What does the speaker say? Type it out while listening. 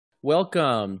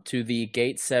Welcome to the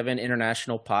Gate 7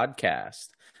 International Podcast.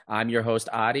 I'm your host,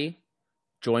 Adi,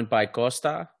 joined by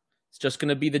Costa. It's just going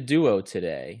to be the duo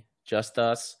today. Just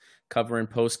us covering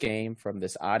post game from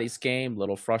this Adi's game. A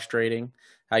little frustrating.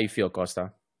 How you feel,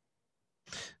 Costa?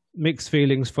 Mixed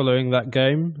feelings following that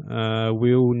game.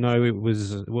 We all know it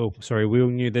was, we all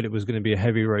knew that it was going to be a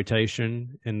heavy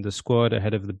rotation in the squad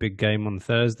ahead of the big game on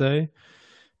Thursday.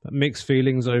 But mixed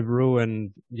feelings overall,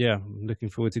 and yeah, looking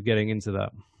forward to getting into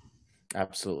that.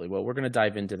 Absolutely. Well, we're going to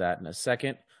dive into that in a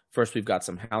second. First, we've got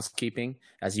some housekeeping.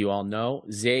 As you all know,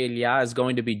 Zelia is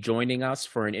going to be joining us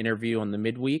for an interview on the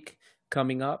midweek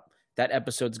coming up. That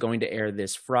episode's going to air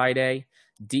this Friday.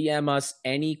 DM us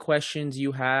any questions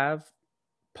you have.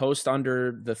 Post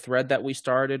under the thread that we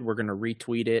started. We're going to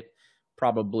retweet it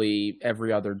probably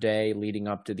every other day leading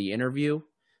up to the interview.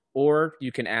 Or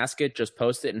you can ask it, just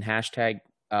post it and do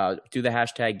the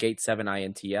hashtag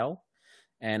Gate7INTL.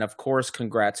 And of course,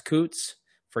 congrats, Coots,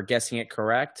 for guessing it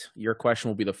correct. Your question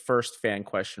will be the first fan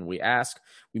question we ask.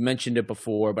 We mentioned it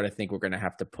before, but I think we're going to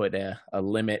have to put a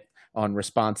limit on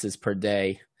responses per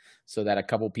day so that a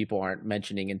couple people aren't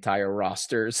mentioning entire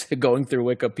rosters, going through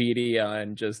Wikipedia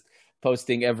and just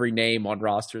posting every name on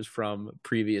rosters from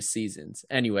previous seasons.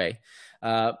 Anyway,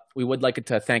 we would like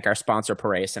to thank our sponsor,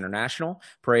 Piraeus International.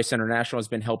 Piraeus International has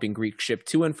been helping Greeks ship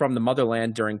to and from the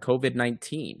motherland during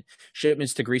COVID-19.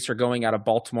 Shipments to Greece are going out of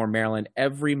Baltimore, Maryland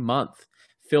every month.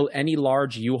 Fill any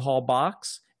large U-Haul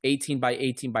box, 18 by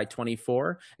 18 by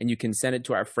 24, and you can send it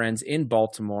to our friends in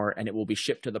Baltimore, and it will be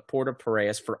shipped to the port of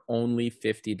Piraeus for only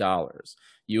 $50.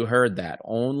 You heard that,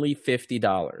 only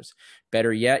 $50.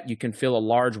 Better yet, you can fill a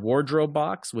large wardrobe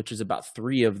box, which is about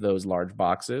 3 of those large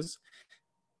boxes,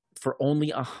 for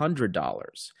only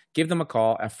 $100. Give them a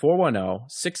call at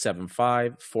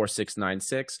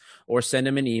 410-675-4696 or send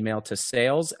them an email to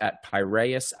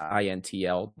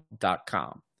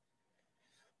sales@piraeusintl.com.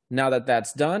 Now that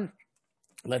that's done,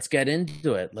 let's get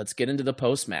into it. Let's get into the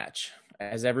post-match.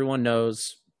 As everyone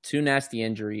knows, 2 nasty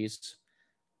injuries.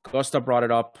 Costa brought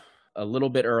it up a little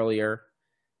bit earlier.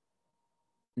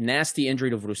 Nasty injury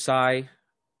to Vrusai.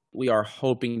 We are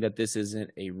hoping that this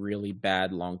isn't a really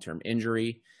bad long-term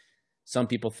injury. Some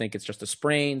people think it's just a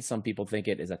sprain. Some people think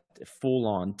it is a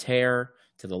full-on tear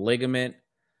to the ligament.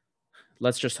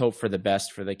 Let's just hope for the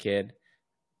best for the kid.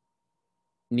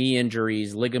 Knee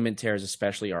injuries, ligament tears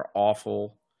especially, are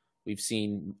awful. We've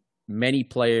seen many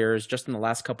players just in the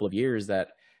last couple of years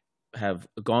that have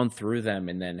gone through them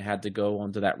and then had to go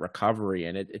onto that recovery.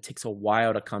 And it takes a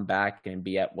while to come back and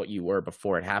be at what you were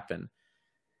before it happened.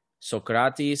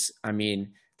 Socrates, I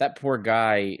mean, that poor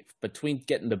guy, between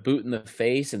getting the boot in the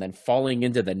face and then falling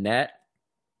into the net,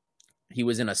 he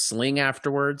was in a sling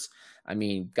afterwards. I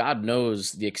mean, God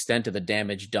knows the extent of the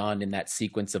damage done in that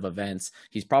sequence of events.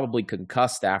 He's probably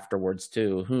concussed afterwards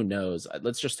too. Who knows?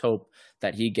 Let's just hope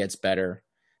that he gets better.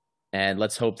 And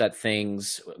let's hope that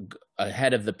things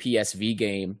ahead of the PSV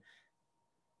game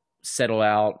settle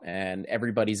out and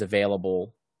everybody's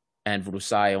available and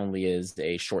Vrusai only is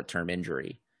a short-term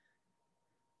injury.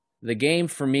 The game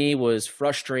for me was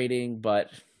frustrating, but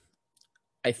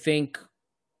I think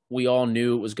we all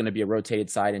knew it was going to be a rotated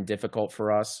side and difficult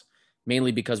for us,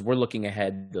 mainly because we're looking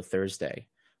ahead to Thursday.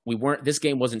 This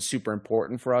game wasn't super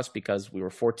important for us because we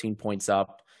were 14 points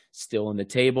up, still in the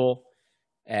table,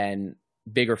 and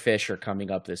bigger fish are coming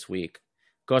up this week.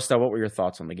 Costa, what were your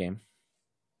thoughts on the game?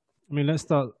 I mean, let's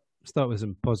start with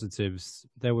some positives.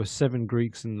 There were 7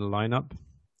 Greeks in the lineup,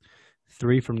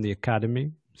 3 from the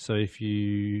academy. So I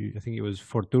think it was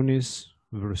Fortounis,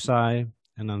 Vrusai,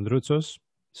 and Androutsos.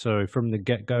 So from the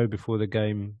get-go, before the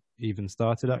game even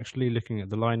started, actually, looking at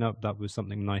the lineup, that was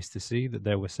something nice to see, that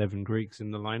there were 7 Greeks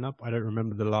in the lineup. I don't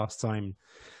remember the last time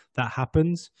that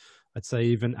happened. I'd say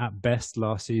even at best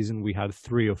last season, we had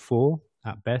 3 or 4,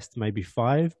 at best, maybe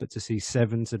 5. But to see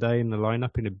 7 today in the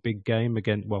lineup in a big game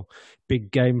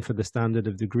big game for the standard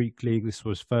of the Greek league. This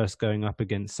was first going up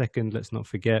against second, let's not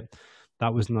forget.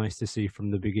 That was nice to see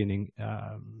from the beginning.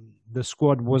 The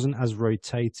squad wasn't as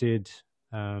rotated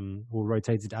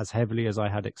as heavily as I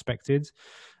had expected.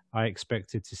 I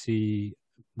expected to see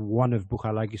one of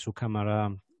Bouchalakis or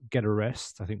Kamara get a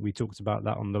rest. I think we talked about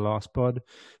that on the last pod.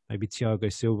 Maybe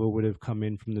Thiago Silva would have come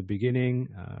in from the beginning.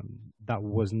 That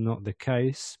was not the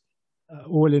case.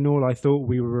 All in all, I thought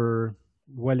we were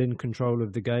well in control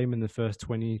of the game in the first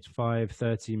 25,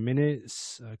 30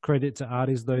 minutes. Credit to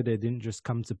Aris, though. They didn't just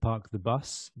come to park the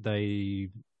bus. They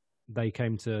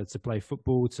came to play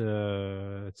football,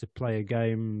 to play a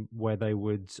game where they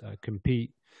would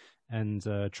compete and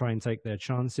try and take their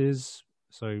chances.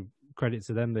 So credit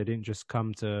to them. They didn't just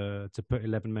come to put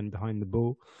 11 men behind the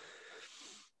ball.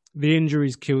 The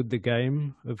injuries killed the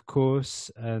game, of course,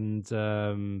 and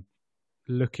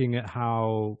looking at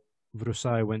how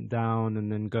Vrusai went down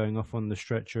and then going off on the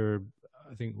stretcher,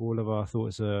 I think all of our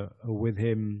thoughts are with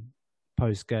him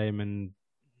post game, and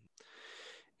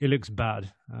it looks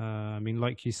bad. I mean,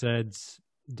 like you said,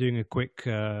 doing a quick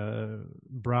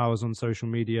browse on social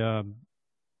media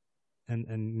and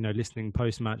you know, listening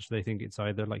post match, they think it's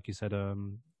either, like you said, a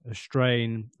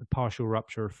strain, a partial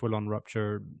rupture, full on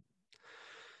rupture.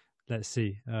 Let's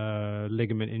see.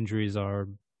 Ligament injuries are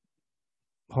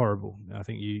horrible. I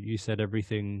think you said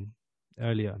everything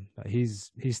earlier.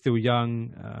 He's still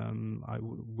young.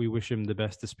 We wish him the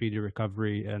best, a speedy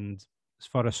recovery. And as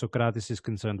far as Socrates is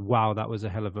concerned, wow, that was a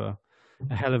hell of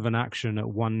an action at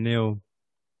 1-0.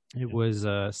 It was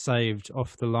saved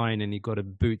off the line, and he got a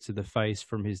boot to the face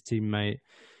from his teammate.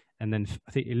 And then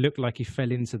I think it looked like he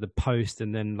fell into the post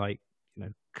and then, like, you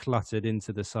know, cluttered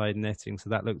into the side netting. So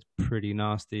that looked pretty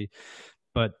nasty.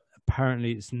 But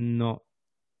apparently it's not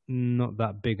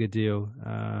that big a deal.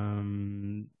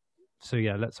 So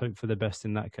yeah, let's hope for the best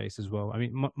in that case as well. I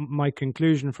mean, my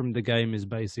conclusion from the game is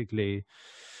basically,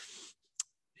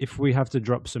 if we have to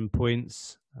drop some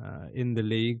points in the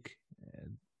league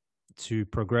to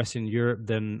progress in Europe,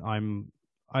 then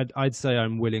I'd say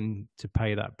I'm willing to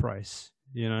pay that price.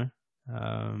 You know,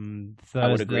 I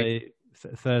would agree.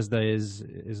 Thursday is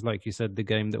like you said, the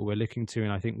game that we're looking to,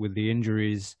 and I think with the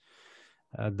injuries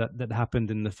that happened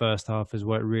in the first half is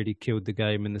what really killed the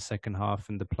game in the second half,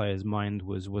 and the player's mind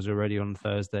was already on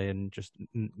Thursday and just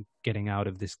getting out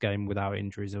of this game without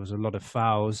injuries. There was a lot of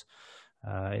fouls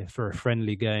for a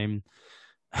friendly game.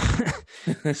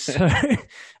 So,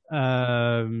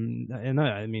 I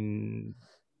mean,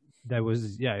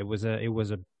 it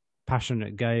was a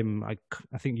passionate game. I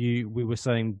think we were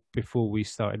saying before we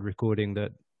started recording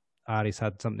that Aris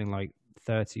had something like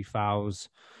 30 fouls,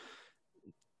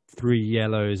 3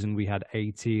 yellows, and we had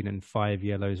 18 and 5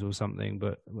 yellows or something.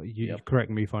 But you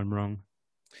correct me if I'm wrong.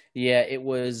 Yeah, it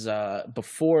was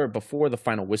before the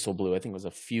final whistle blew. I think it was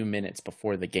a few minutes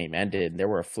before the game ended. There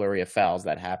were a flurry of fouls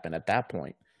that happened at that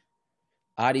point.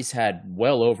 Aris had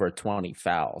well over 20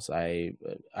 fouls. I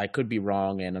could be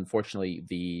wrong, and unfortunately,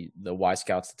 the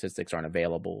Y-Scout statistics aren't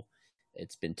available.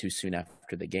 It's been too soon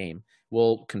after the game.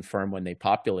 We'll confirm when they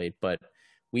populate, but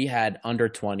we had under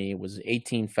 20. It was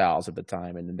 18 fouls at the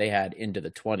time, and they had into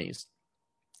the 20s.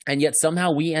 And yet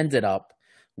somehow we ended up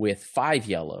with 5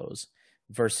 yellows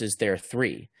versus their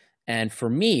 3. And for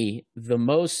me, the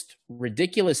most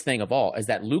ridiculous thing of all is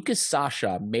that Lucas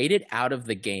Sasha made it out of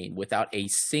the game without a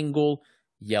single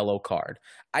yellow card.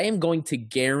 I am going to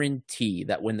guarantee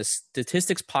that when the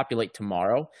statistics populate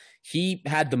tomorrow, he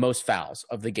had the most fouls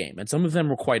of the game, and some of them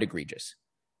were quite egregious.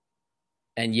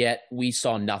 And yet we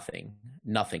saw nothing,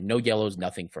 no yellows,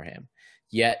 nothing for him.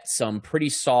 Yet some pretty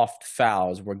soft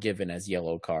fouls were given as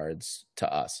yellow cards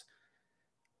to us.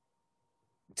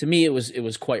 To me, it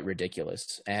was quite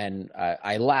ridiculous. And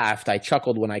I laughed. I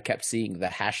chuckled when I kept seeing the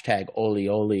hashtag Oli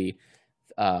Oli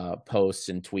posts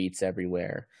and tweets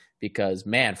everywhere. Because,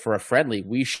 man, for a friendly,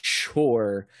 we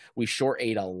sure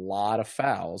ate a lot of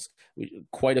fouls,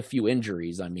 quite a few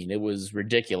injuries. I mean, it was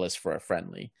ridiculous for a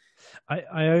friendly.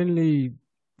 I only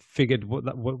figured what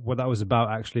that was about,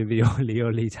 actually, the Oli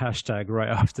Oli hashtag right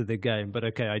after the game. But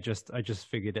okay, I just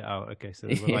figured it out. Okay, so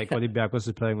we're like Olympiacos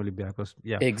is playing Olympiacos.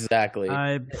 Yeah, exactly.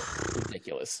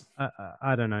 Ridiculous.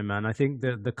 I don't know, man. I think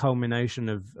the culmination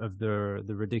of the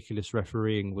ridiculous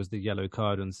refereeing was the yellow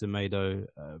card on Semedo.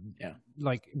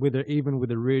 Like even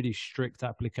with a really strict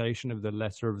application of the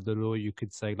letter of the law, you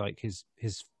could say like his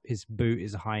boot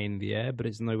is high in the air, but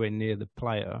it's nowhere near the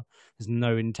player. There's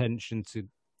no intention to,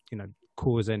 you know,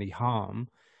 cause any harm,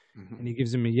 and he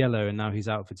gives him a yellow, and now he's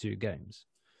out for 2 games.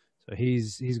 So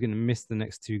he's going to miss the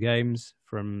next 2 games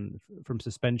from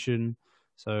suspension.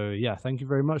 So yeah, thank you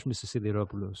very much, Mr.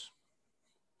 Sidiropoulos.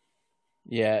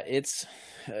 Yeah, it's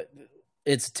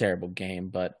a terrible game,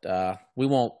 but we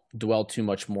won't dwell too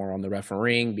much more on the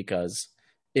refereeing because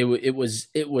it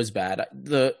was bad.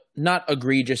 Not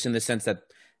egregious in the sense that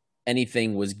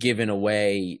anything was given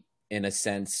away in a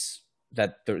sense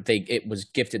that it was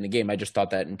gifted in the game. I just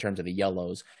thought that in terms of the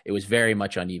yellows, it was very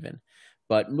much uneven.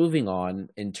 But moving on,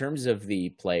 in terms of the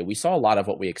play, we saw a lot of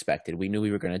what we expected. We knew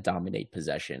we were going to dominate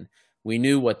possession. We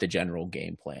knew what the general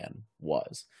game plan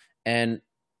was. And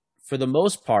for the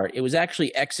most part, it was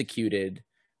actually executed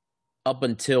up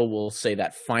until, we'll say,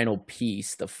 that final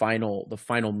piece, the final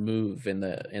move in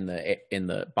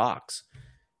the box.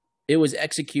 It was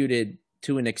executed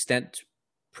to an extent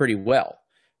pretty well.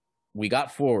 We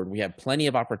got forward. We had plenty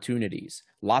of opportunities,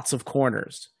 lots of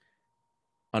corners.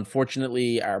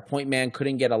 Unfortunately, our point man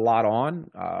couldn't get a lot on.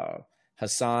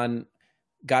 Hassan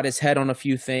got his head on a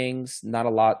few things, not a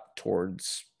lot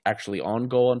towards actually on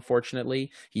goal,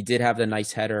 unfortunately. He did have the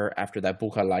nice header after that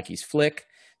Bukhalakis flick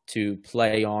to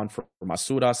play on for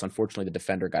Masouras. Unfortunately, the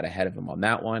defender got ahead of him on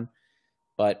that one.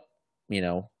 But,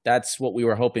 that's what we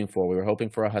were hoping for. We were hoping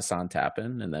for a Hassan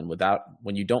tap-in, and then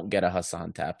when you don't get a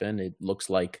Hassan tap-in, it looks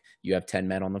like you have 10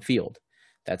 men on the field.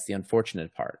 That's the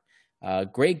unfortunate part.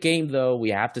 Great game, though, we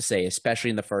have to say, especially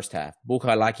in the first half.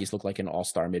 Bukhalakis looked like an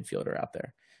all-star midfielder out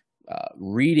there.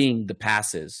 Reading the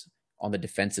passes on the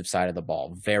defensive side of the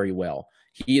ball very well.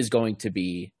 He is going to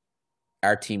be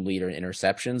our team leader in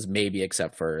interceptions, maybe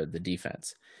except for the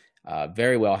defense.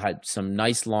 Very well, had some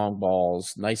nice long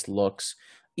balls, nice looks.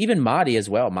 Even Madi as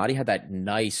well. Madi had that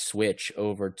nice switch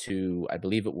over to, I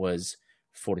believe it was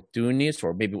Fortunis,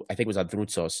 or maybe I think it was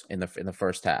Adrutsos in the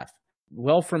first half.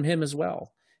 Well from him as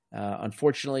well.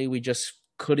 Unfortunately, we just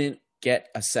couldn't get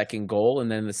a second goal, and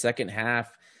then the second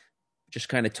half just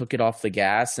kind of took it off the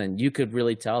gas, and you could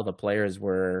really tell the players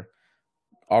were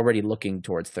already looking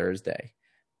towards Thursday.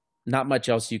 Not much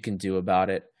else you can do about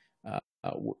it.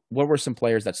 What were some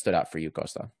players that stood out for you,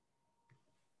 Costa?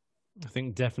 I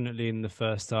think definitely in the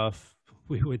first half,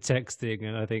 we were texting,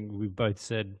 and I think we both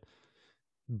said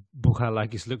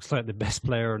Bukhalakis looks like the best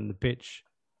player on the pitch.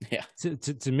 Yeah.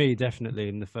 To me, definitely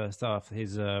in the first half.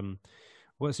 His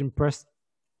what's impressed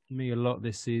me a lot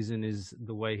this season is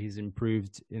the way he's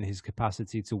improved in his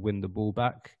capacity to win the ball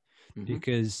back. Mm-hmm.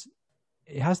 Because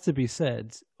it has to be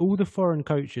said, all the foreign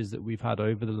coaches that we've had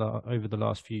over the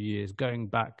last few years, going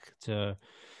back to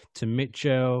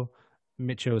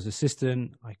Mitchell's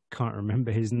assistant, I can't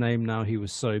remember his name now. He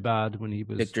was so bad when he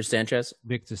was Victor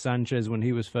Sanchez when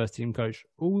he was first team coach.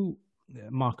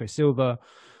 Marco Silva,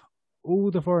 all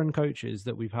the foreign coaches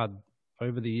that we've had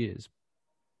over the years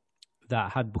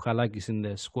that had Bukhalakis in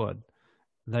their squad,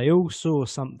 they all saw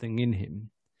something in him.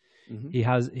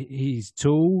 Mm-hmm. He's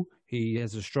tall, he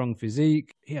has a strong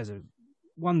physique, he has a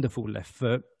wonderful left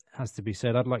foot, has to be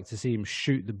said. I'd like to see him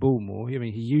shoot the ball more. I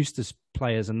mean, he used to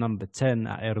play as a number 10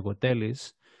 at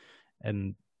Ergotelis,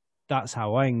 and that's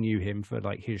how I knew him, for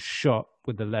like his shot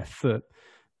with the left foot.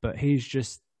 But he's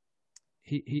just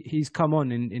he's come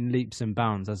on in leaps and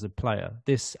bounds as a player.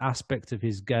 This aspect of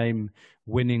his game,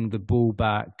 winning the ball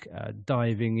back,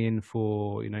 diving in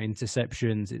for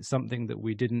interceptions, it's something that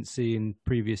we didn't see in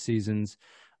previous seasons.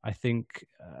 I think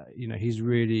he's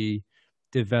really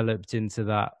developed into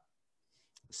that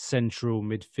central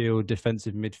midfield,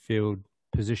 defensive midfield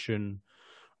position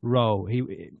role.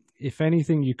 If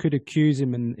anything, you could accuse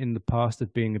him in the past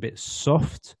of being a bit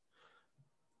soft,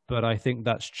 but I think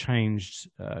that's changed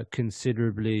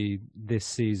considerably this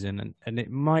season, and it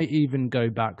might even go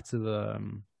back to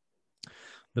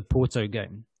the Porto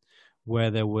game,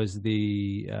 where there was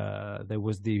the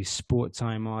Sport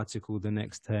Time article the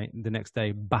next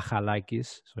day,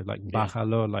 Bachalakis, so like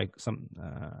Bachalo, like some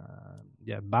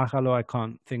Bachalo. I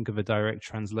can't think of a direct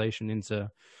translation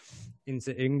into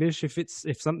English.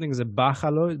 If something's a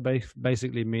Bachalo, it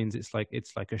basically means it's like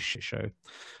a shit show.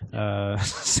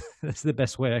 That's the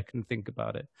best way I can think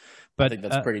about it. But I think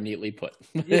that's pretty neatly put.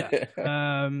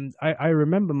 I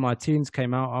remember Martins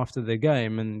came out after the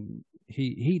game, and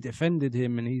he defended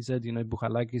him, and he said,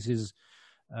 Bukhalakis is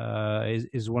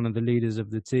one of the leaders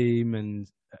of the team, and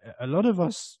a lot of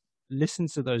us listened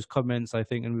to those comments, I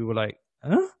think, and we were like,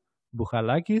 huh?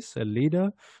 Bukhalakis, a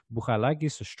leader?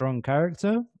 Bukhalakis, a strong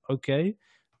character? Okay.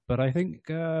 But I think,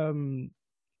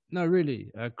 no, really,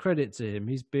 credit to him.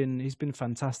 He's been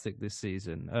fantastic this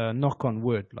season. Knock on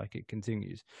wood, like it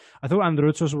continues. I thought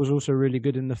Andrutsos was also really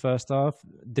good in the first half,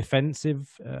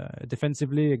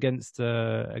 defensively against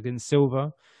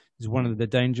Silva. He's one of the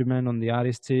danger men on the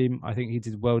Aris team. I think he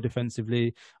did well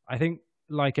defensively. I think,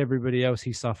 like everybody else,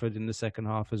 he suffered in the second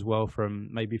half as well from,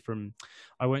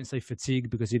 I won't say fatigue,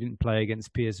 because he didn't play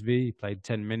against PSV. He played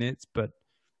 10 minutes, but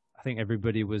I think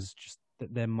everybody was just,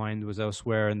 their mind was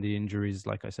elsewhere, and the injuries,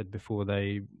 like I said before,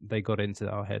 they got into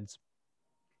our heads.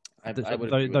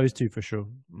 Those two for sure,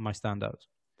 my standouts.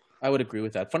 I would agree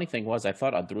with that. Funny thing was, I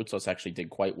thought Adrutsos actually did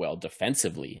quite well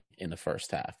defensively in the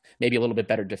first half. Maybe a little bit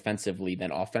better defensively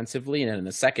than offensively, and then in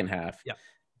the second half,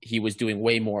 he was doing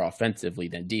way more offensively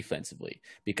than defensively,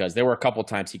 because there were a couple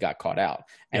times he got caught out.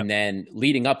 And then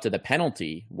leading up to the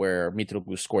penalty, where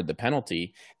Mitroglou scored the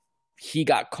penalty, he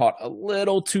got caught a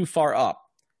little too far up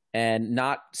and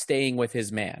not staying with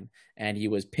his man. And he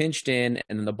was pinched in,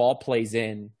 and then the ball plays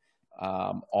in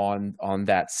on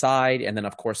that side. And then,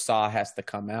 of course, Sa has to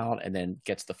come out and then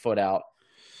gets the foot out,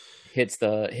 hits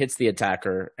the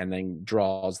attacker, and then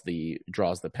draws the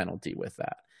penalty with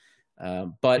that.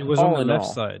 But it was on the left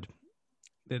side.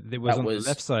 It was on the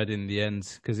left side in the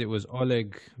end, because it was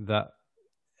Oleg that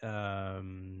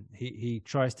he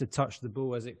tries to touch the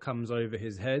ball as it comes over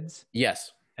his head,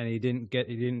 Yes, and he didn't get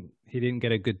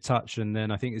a good touch, and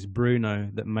then I think it's Bruno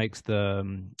that makes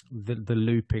the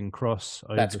looping cross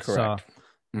over that's Sarr. correct.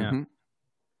 Yeah.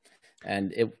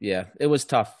 And it was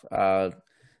tough.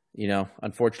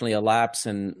 Unfortunately, a lapse.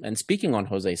 And speaking on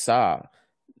Jose Sa,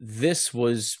 this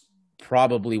was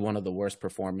probably one of the worst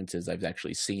performances I've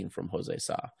actually seen from Jose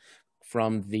Sa.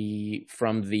 From the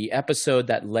episode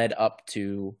that led up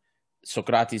to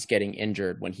Socrates getting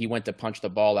injured, when he went to punch the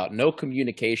ball out, no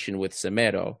communication with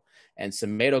Semedo, and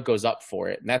Semedo goes up for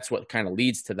it, and that's what kind of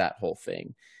leads to that whole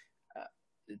thing,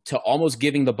 to almost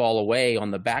giving the ball away on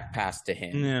the back pass to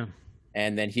him. Yeah.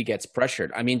 And then he gets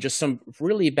pressured. I mean, just some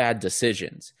really bad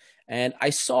decisions. And I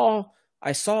saw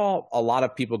a lot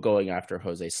of people going after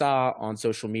Jose Sa on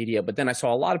social media, but then I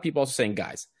saw a lot of people also saying,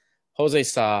 guys, Jose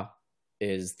Sa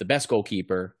is the best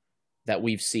goalkeeper that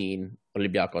we've seen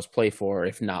Olympiacos play for,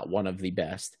 if not one of the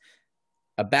best.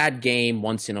 A bad game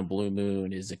once in a blue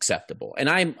moon is acceptable. And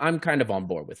I'm kind of on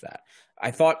board with that.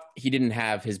 I thought he didn't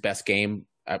have his best game,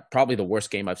 probably the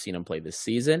worst game I've seen him play this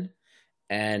season.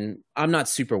 And I'm not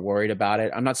super worried about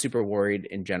it. I'm not super worried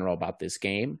in general about this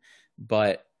game.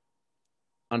 But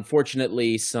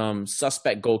unfortunately, some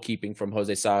suspect goalkeeping from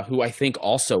Jose Sa, who I think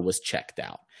also was checked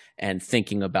out and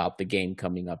thinking about the game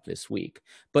coming up this week.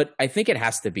 But I think it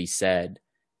has to be said,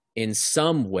 in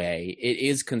some way, it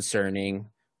is concerning.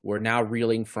 We're now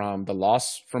reeling from the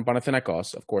loss from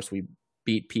Panathinaikos. Of course, we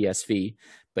beat PSV,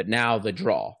 but now the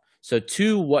draw. So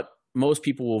two what most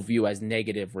people will view as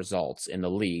negative results in the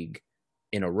league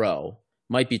in a row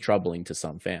might be troubling to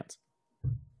some fans.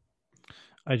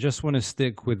 I just want to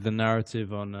stick with the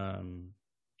narrative on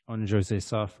Jose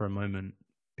Sa for a moment,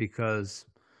 because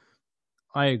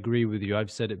I agree with you.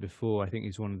 I've said it before. I think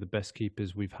he's one of the best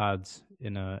keepers we've had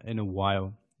in a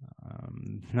while.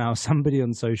 Now, somebody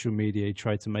on social media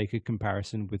tried to make a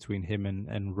comparison between him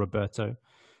and Roberto,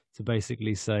 to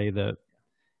basically say that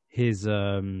his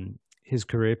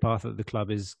career path at the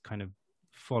club is kind of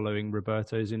following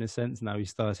Roberto's in a sense. Now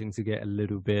he's starting to get a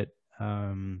little bit,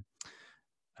 how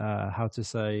to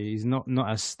say, he's not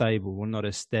as stable or not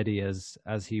as steady as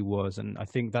he was. And I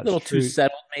think that's a little true. Too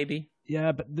settled, maybe.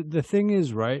 Yeah, but the thing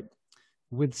is, right,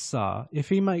 with Sa, if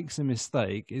he makes a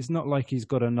mistake, it's not like he's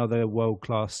got another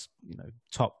world-class,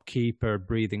 top keeper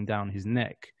breathing down his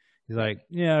neck. He's like,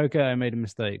 yeah, okay, I made a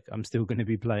mistake. I'm still going to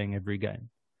be playing every game.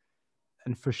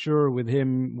 And for sure, with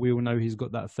him, we all know he's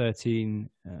got that 13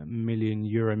 million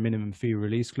euro minimum fee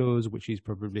release clause, which he's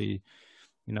probably,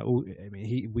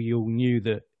 we all knew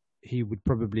that he would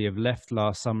probably have left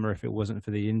last summer if it wasn't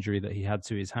for the injury that he had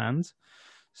to his hand.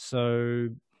 So,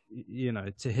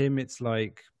 to him, it's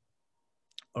like,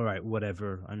 all right,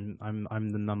 whatever. I'm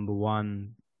the number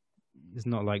one. It's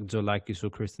not like Zolakis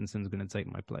or Christensen's going to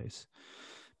take my place.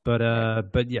 But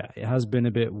yeah, it has been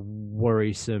a bit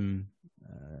worrisome.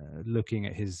 Looking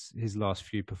at his last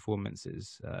few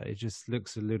performances, it just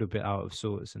looks a little bit out of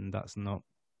sorts, and that's not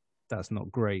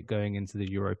great going into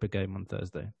the Europa game on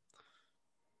Thursday.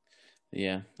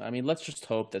 Yeah, I mean, let's just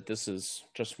hope that this is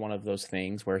just one of those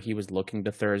things where he was looking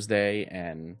to Thursday,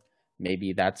 and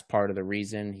maybe that's part of the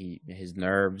reason. His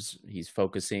nerves, he's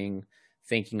focusing,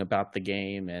 thinking about the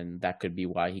game, and that could be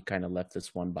why he kind of left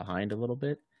this one behind a little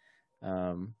bit.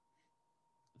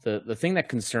 The thing that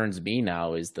concerns me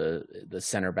now is the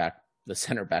center back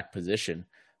position.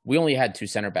 We only had two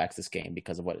center backs this game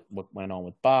because of what went on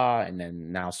with Ba and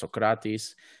then now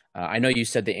Socrates. I know you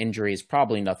said the injury is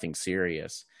probably nothing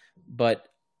serious, but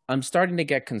I'm starting to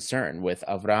get concerned with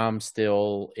Avram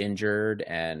still injured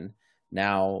and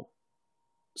now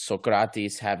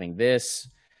Socrates having this.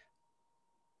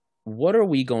 What are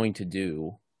we going to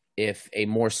do if a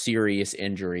more serious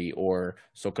injury or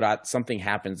something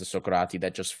happens to Socrates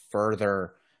that just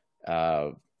further,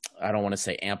 I don't want to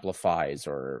say amplifies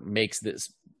or makes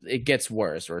it gets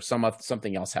worse, or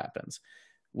something else happens?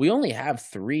 We only have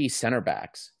 3 center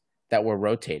backs that we're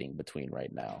rotating between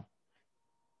right now.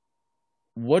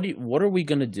 What are we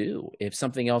going to do if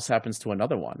something else happens to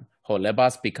another one?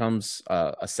 Holebas becomes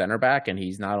a center back, and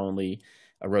he's not only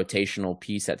a rotational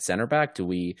piece at center back.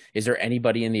 Is there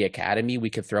anybody in the academy we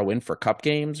could throw in for cup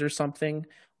games or something?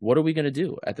 What are we going to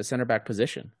do at the center back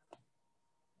position?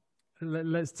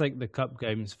 Let's take the cup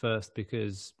games first,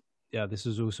 because this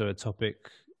is also a topic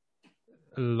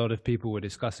a lot of people were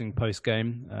discussing post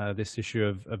game, this issue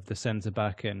of the center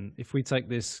back. And if we take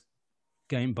this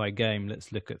game by game,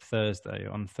 let's look at Thursday.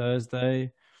 On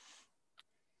Thursday,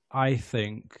 I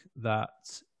think that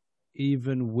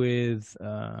even with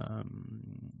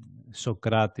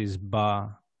Socrates,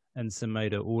 Ba, and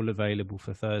Semedo all available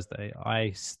for Thursday,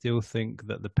 I still think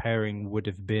that the pairing would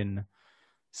have been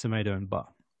Semedo and Ba.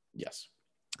 Yes.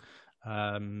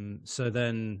 So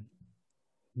then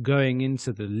going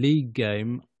into the league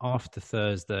game after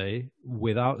Thursday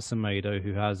without Semedo,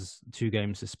 who has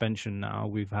 2-game suspension now,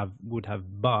 would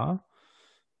have Ba,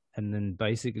 and then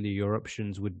basically your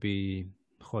options would be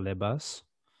Jolebas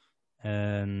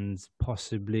and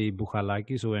possibly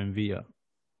Bouchalakis or Envia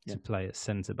to play at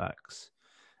centre backs.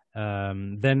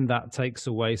 Then that takes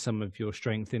away some of your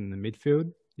strength in the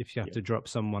midfield if you have to drop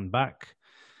someone back.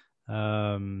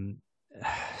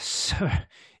 So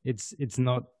it's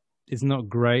not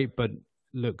great, but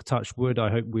look, touch wood, I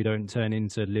hope we don't turn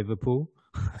into Liverpool.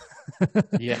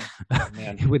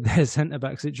 With their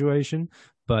centre-back situation.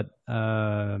 But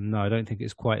no, I don't think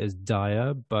it's quite as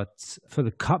dire. But for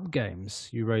the cup games,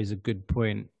 you raise a good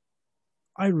point.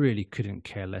 I really couldn't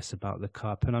care less about the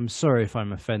cup. And I'm sorry if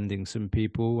I'm offending some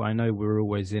people. I know we're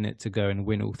always in it to go and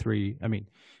win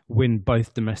win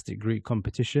both domestic Greek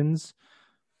competitions.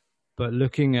 But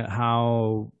looking at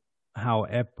how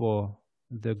EPO,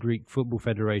 the Greek Football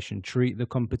Federation, treat the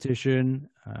competition,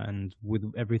 and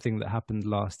with everything that happened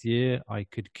last year, I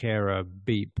could care a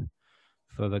beep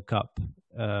for the cup.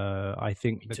 I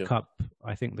think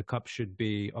the cup should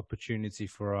be opportunity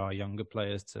for our younger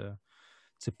players to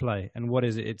play. And what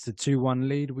is it? It's a 2-1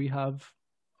 lead we have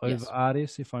over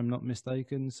Aris, if I'm not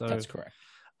mistaken. So that's correct.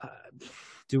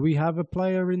 Do we have a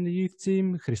player in the youth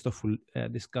team? This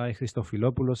guy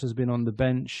Christofilopoulos has been on the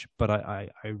bench, but I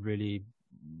really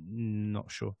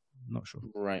not sure.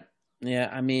 Right. Yeah,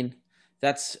 I mean,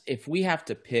 that's if we have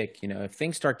to pick, if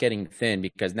things start getting thin,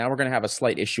 because now we're going to have a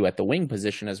slight issue at the wing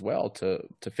position as well to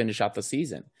finish out the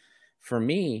season. For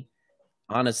me,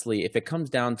 honestly, if it comes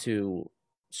down to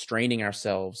straining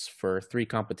ourselves for 3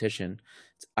 competition,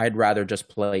 I'd rather just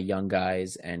play young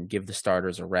guys and give the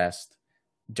starters a rest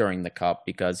during the cup,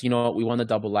 because you know what, we won the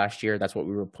double last year. That's what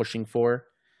we were pushing for.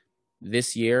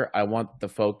 This year, I want the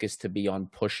focus to be on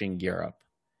pushing Europe.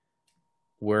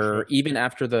 We're even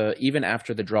after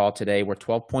the draw today, we're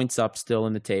 12 points up still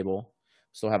in the table.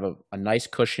 Still have a nice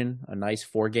cushion, a nice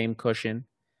 4-game cushion.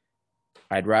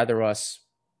 I'd rather us,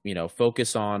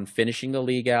 focus on finishing the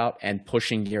league out and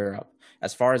pushing Europe.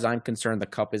 As far as I'm concerned, the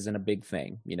cup isn't a big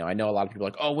thing. I know a lot of people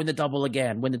are like, oh, win the double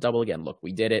again. Look,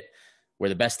 we did it. We're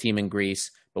the best team in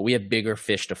Greece, but we have bigger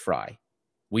fish to fry.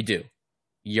 We do.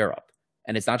 Europe.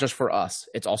 And it's not just for us.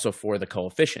 It's also for the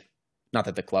coefficient. Not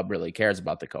that the club really cares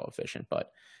about the coefficient,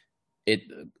 but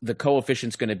the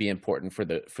coefficient's going to be important for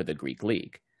the Greek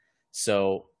league.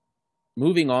 So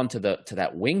moving on to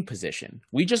that wing position,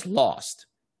 we just lost.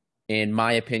 In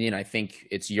my opinion, I think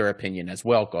it's your opinion as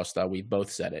well, Costa. We've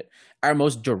both said it. Our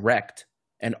most direct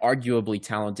and arguably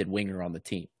talented winger on the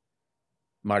team,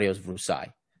 Marios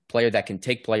Vrousai. Player that can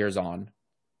take players on,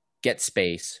 get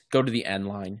space, go to the end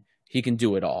line. He can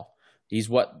do it all. He's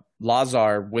what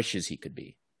Lazar wishes he could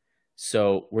be.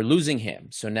 So we're losing him.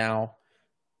 So now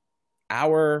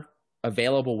our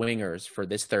available wingers for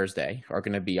this Thursday are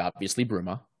going to be obviously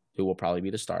Bruma, who will probably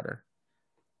be the starter.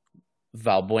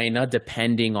 Valbuena,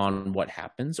 depending on what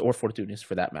happens, or Fortounis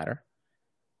for that matter.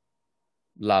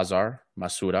 Lazar,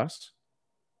 Masouras,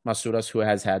 who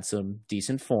has had some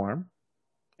decent form.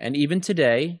 And even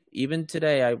today,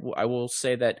 I will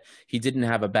say that he didn't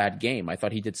have a bad game. I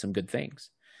thought he did some good things.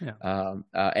 Yeah.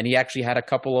 And he actually had a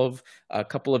couple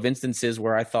of instances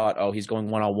where I thought, oh, he's going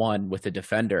one-on-one with the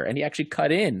defender, and he actually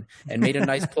cut in and made a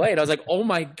nice play. And I was like, oh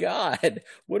my God,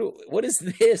 what is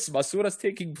this? Masouras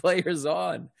taking players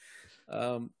on.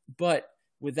 But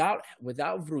without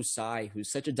Vrousai,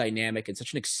 who's such a dynamic and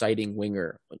such an exciting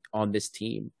winger on this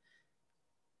team,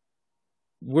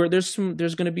 where there's going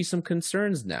to be some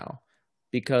concerns now,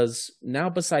 because now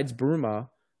besides Bruma,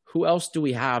 who else do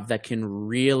we have that can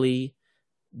really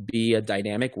be a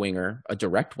dynamic winger, a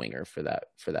direct winger for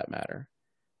that matter?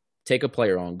 Take a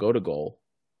player on, go to goal,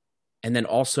 and then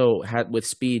also with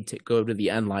speed to go to the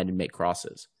end line and make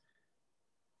crosses.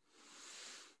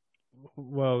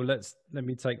 Well, let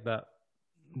me take that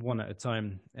one at a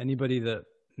time. Anybody that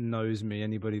knows me,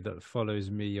 anybody that follows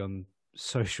me on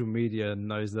social media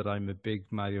knows that I'm a big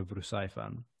Mario Vrousai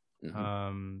fan.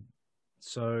 Mm-hmm.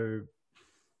 So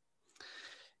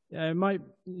yeah,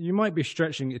 you might be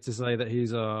stretching it to say that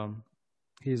he's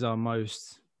our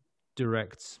most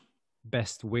direct,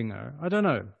 best winger. I don't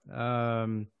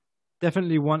know.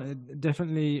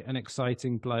 Definitely an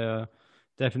exciting player.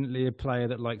 Definitely a player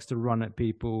that likes to run at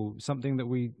people. Something that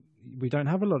we don't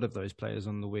have a lot of those players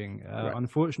on the wing. Right.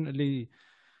 Unfortunately,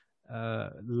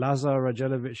 Lazar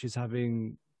Rajelovic is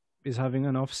having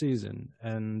an off season,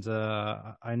 and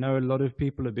I know a lot of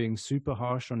people are being super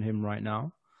harsh on him right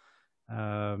now.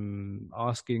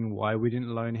 asking why we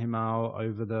didn't loan him out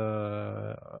over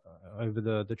the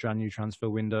January transfer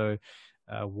window.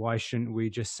 Why shouldn't we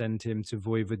just send him to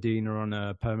Vojvodina on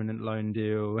a permanent loan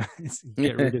deal,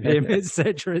 get rid of him,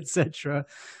 etc., etc.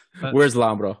 Where's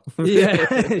Labro?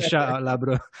 Yeah, shout out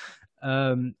Labro.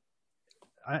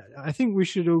 I think we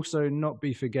should also not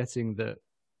be forgetting that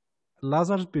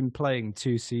Lazar's been playing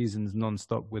 2 seasons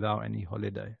non-stop without any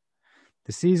holiday.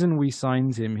 The season we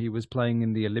signed him, he was playing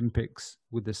in the Olympics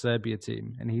with the Serbia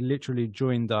team, and he literally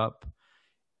joined up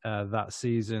that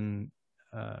season,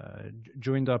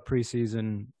 joined our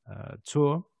preseason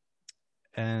tour,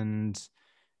 and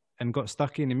got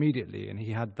stuck in immediately. And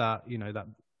he had that,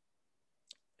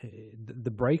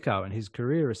 the breakout in his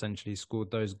career. Essentially,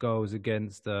 scored those goals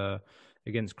against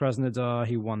Krasnodar.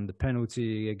 He won the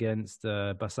penalty against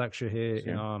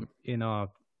Başakşehir in our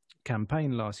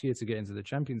campaign last year to get into the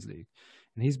Champions League,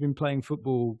 and he's been playing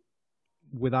football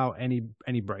without any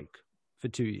break for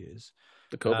 2 years.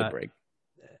 The COVID break.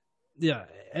 Yeah,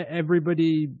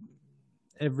 everybody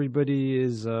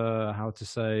is how to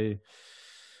say,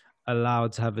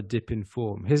 allowed to have a dip in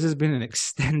form. His has been an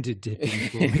extended dip in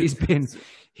form.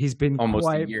 He's been almost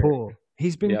quite poor.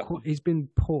 He's been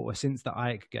poor since the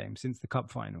Ajax game, since the cup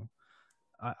final.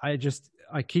 I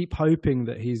keep hoping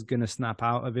that he's going to snap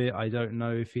out of it. I don't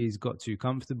know if he's got too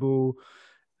comfortable,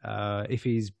 if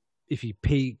he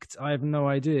peaked. I have no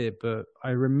idea. But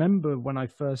I remember when I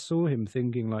first saw him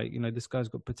thinking, like, this guy's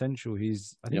got potential.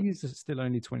 I think he's still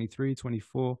only 23,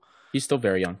 24. He's still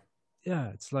very young. Yeah,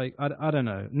 it's like, I don't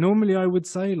know. Normally I would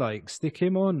say, like, stick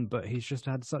him on, but he's just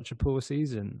had such a poor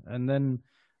season. And then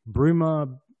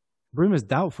Bruma's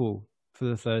doubtful for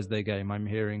the Thursday game, I'm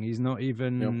hearing. He's not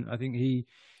even, I think he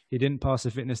didn't pass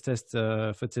a fitness test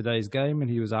for today's game, and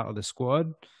he was out of the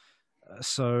squad.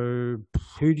 So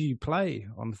who do you play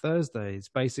on Thursday? It's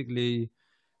basically,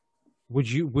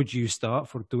 would you start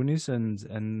Fortounis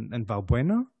and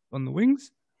Valbuena on the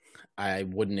wings? I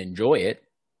wouldn't enjoy it,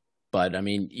 but I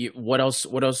mean, what else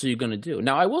are you going to do?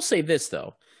 Now, I will say this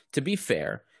though, to be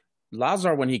fair,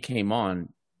 Lazar, when he came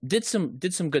on, did some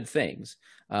good things.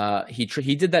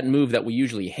 He did that move that we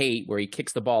usually hate, where he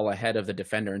kicks the ball ahead of the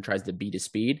defender and tries to beat his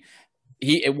speed.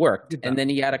 It worked, and then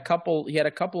he had a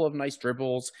couple of nice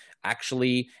dribbles.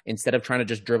 Actually, instead of trying to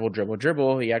just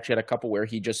dribble, he actually had a couple where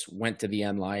he just went to the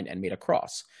end line and made a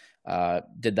cross.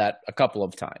 Did that a couple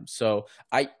of times. So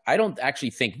I don't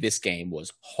actually think this game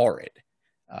was horrid.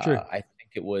 True. I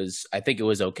think it was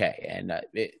okay, and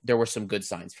there were some good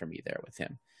signs for me there with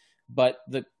him. But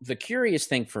the curious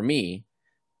thing for me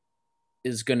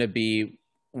is going to be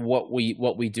what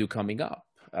we do coming up.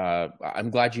 I'm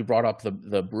glad you brought up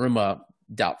the Bruma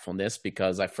doubtfulness,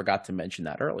 because I forgot to mention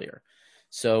that earlier.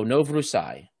 So no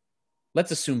Vrusai.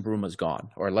 Let's assume Bruma's gone,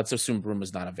 or let's assume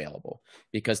Bruma's not available,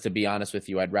 because to be honest with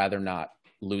you, I'd rather not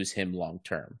lose him long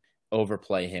term,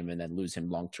 overplay him, and then lose him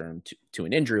long term to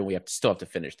an injury. We still have to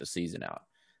finish the season out.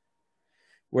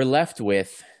 We're left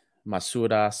with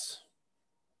Masouras,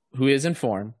 who is in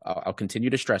form. I'll continue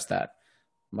to stress that.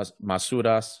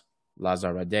 Masouras,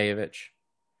 Lazar Radejevic,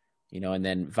 and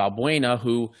then Valbuena,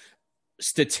 who,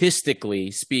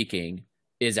 statistically speaking,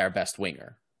 is our best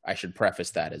winger. I should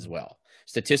preface that as well.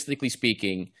 Statistically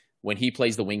speaking, when he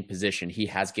plays the wing position, he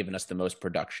has given us the most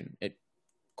production.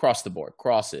 Across the board,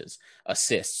 crosses,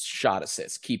 assists, shot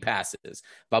assists, key passes.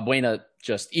 Valbuena,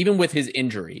 just even with his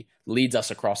injury, leads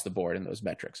us across the board in those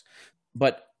metrics.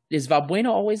 But is Valbuena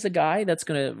always a guy that's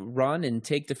going to run and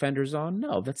take defenders on?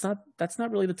 No, that's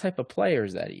not really the type of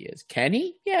players that he is. Can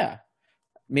he? Yeah.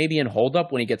 Maybe in hold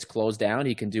up, when he gets closed down,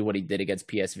 he can do what he did against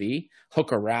PSV,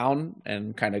 hook around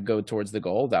and kind of go towards the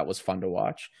goal. That was fun to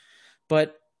watch.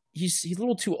 But he's a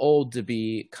little too old to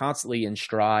be constantly in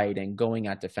stride and going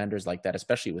at defenders like that,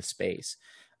 especially with space.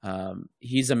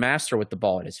 He's a master with the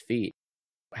ball at his feet.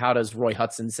 How does Ray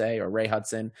Hudson say?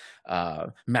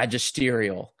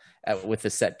 Magisterial with the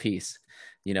set piece,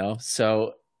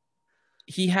 So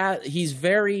he's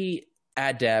very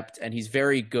adept, and he's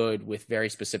very good with very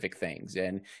specific things,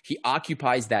 and he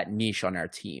occupies that niche on our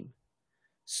team.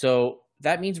 So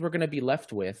that means we're going to be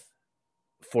left with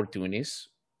Fortounis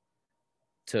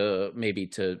to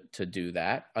do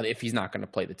that, if he's not going to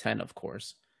play the 10, of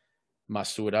course.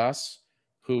 Masouras,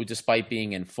 who, despite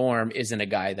being in form, isn't a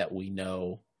guy that we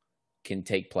know can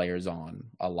take players on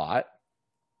a lot.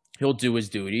 He'll do his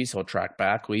duties. He'll track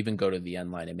back. He'll even go to the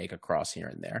end line and make a cross here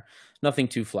and there. Nothing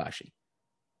too flashy.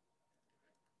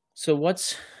 So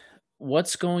what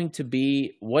is going to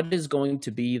be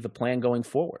the plan going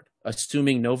forward,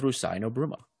 assuming no Vrusai, no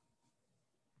Bruma?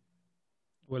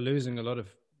 We're losing a lot of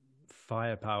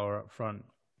firepower up front.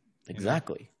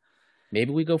 Exactly.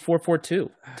 Maybe we go 4-4-2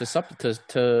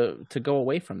 to go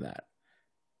away from that,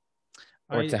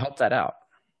 or to help that out.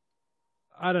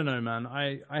 I don't know, man.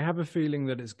 I have a feeling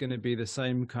that it's going to be the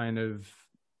same kind of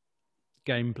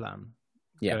game plan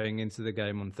going into the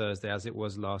game on Thursday as it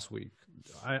was last week.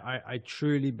 I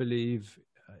truly believe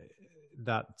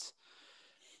that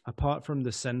apart from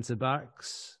the centre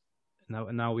backs,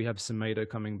 now we have Semedo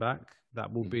coming back.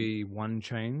 That will be one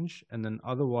change, and then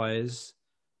otherwise,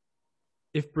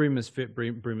 if Bruma's fit,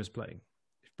 Bruma's playing.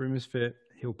 If Bruma's fit,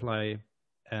 he'll play,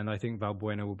 and I think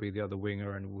Valbuena will be the other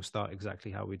winger, and we'll start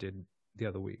exactly how we did the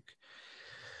other week.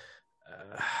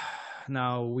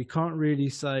 Now, we can't really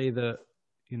say that,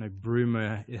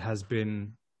 Bruma has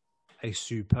been a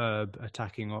superb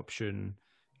attacking option,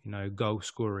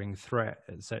 goal-scoring threat,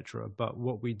 etc. But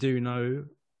what we do know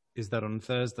is that on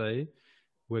Thursday,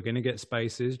 we're going to get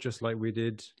spaces just like we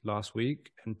did last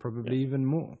week, and probably even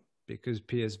more, because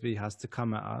PSV has to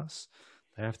come at us.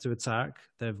 They have to attack.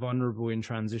 They're vulnerable in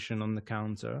transition on the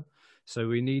counter. So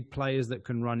we need players that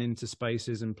can run into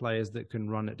spaces and players that can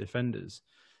run at defenders.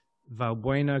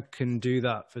 Valbuena can do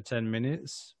that for 10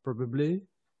 minutes, probably.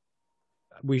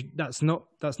 That's not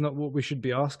what we should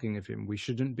be asking of him. We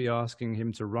shouldn't be asking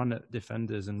him to run at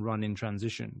defenders and run in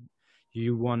transition.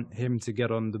 You want him to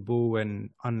get on the ball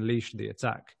and unleash the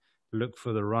attack, look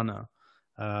for the runner,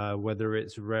 whether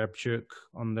it's Reabciuk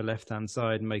on the left-hand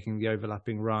side making the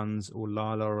overlapping runs, or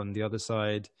Lala on the other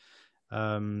side.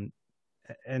 And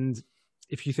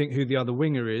if you think who the other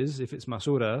winger is, if it's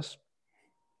Masouras,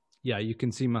 you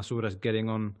can see Masouras getting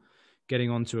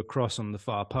onto a cross on the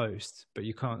far post, but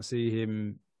you can't see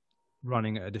him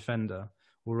running at a defender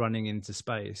or running into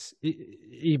space.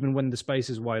 Even when the space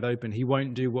is wide open, he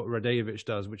won't do what Radejevic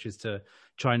does, which is to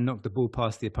try and knock the ball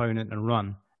past the opponent and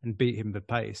run and beat him with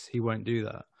pace. He won't do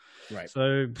that. Right.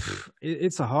 So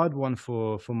it's a hard one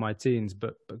for my teams.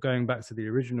 But going back to the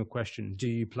original question, do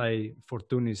you play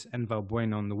Fortunis and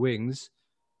Valbuena on the wings?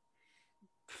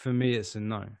 For me, it's a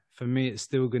no. For me, it's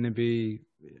still going to be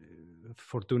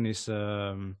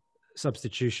Fortunis'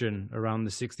 substitution around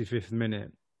the 65th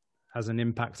minute as an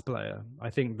impact player. I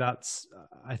think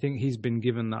he's been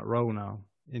given that role now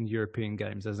in European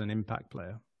games as an impact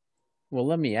player. Well,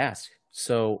 let me ask.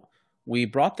 So we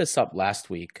brought this up last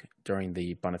week during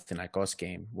the Panathinaikos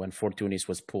game when Fortunis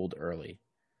was pulled early,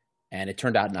 and it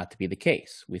turned out not to be the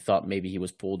case. We thought maybe he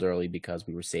was pulled early because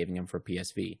we were saving him for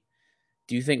PSV.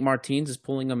 Do you think Martins is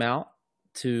pulling him out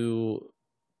to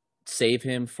save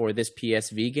him for this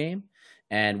PSV game?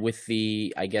 And with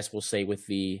the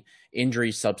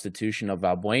injury substitution of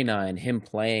Valbuena and him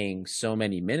playing so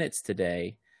many minutes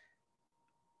today,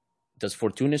 does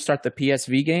Fortuna start the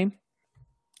PSV game?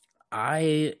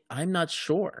 I'm not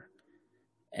sure.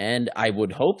 And I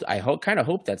kind of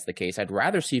hope that's the case. I'd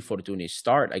rather see Fortuna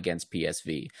start against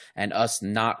PSV and us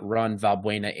not run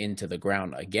Valbuena into the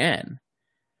ground again.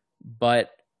 But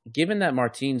given that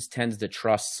Martins tends to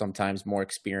trust sometimes more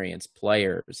experienced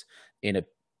players in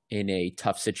a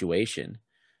tough situation,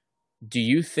 do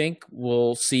you think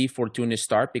we'll see Fortuna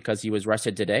start because he was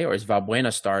rested today, or is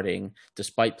Valbuena starting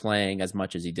despite playing as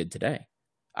much as he did today?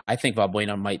 I think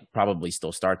Valbuena might probably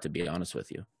still start, to be honest with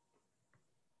you.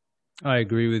 I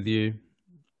agree with you.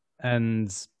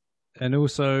 And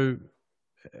also,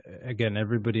 again,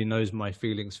 everybody knows my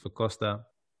feelings for Costa.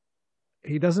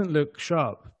 He doesn't look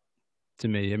sharp to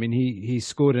me. I mean, he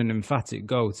scored an emphatic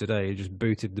goal today. He just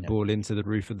booted the ball into the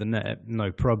roof of the net,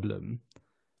 no problem.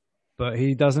 But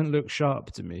he doesn't look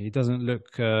sharp to me. He doesn't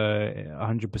look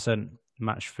 100%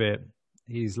 match fit.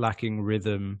 He's lacking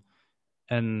rhythm.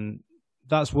 And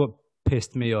that's what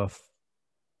pissed me off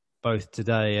both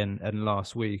today and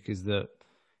last week, is that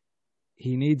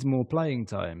he needs more playing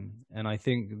time. And I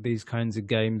think these kinds of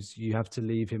games, you have to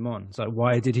leave him on. So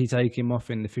why did he take him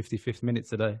off in the 55th minute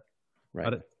today?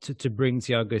 Right. To bring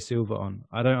Thiago Silva on?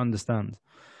 I don't understand.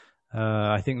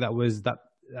 I think that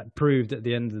proved at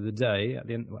the end of the day, at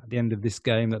the end of this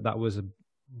game, that was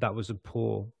a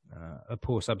poor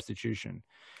substitution.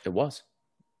 It was.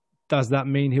 Does that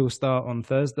mean he'll start on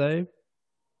Thursday?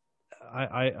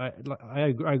 I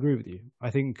agree with you. I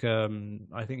think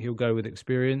he'll go with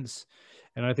experience,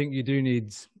 and I think you do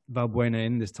need Valbuena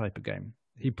in this type of game.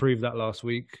 He proved that last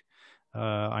week.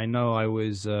 I know I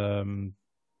was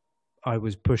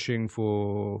pushing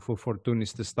for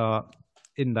Fortunis to start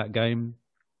in that game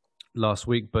last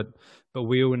week, but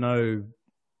we all know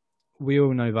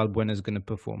Valbuena is going to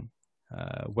perform,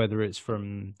 whether it's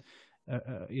from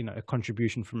a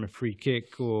contribution from a free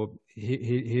kick, or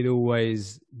he'd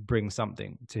always bring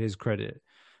something, to his credit.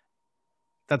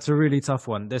 That's a really tough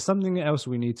one. There's something else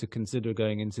we need to consider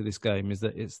going into this game, is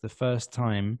that it's the first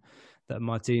time that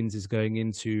Martins is going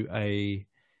into a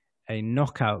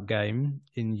knockout game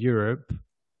in Europe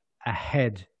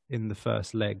ahead in the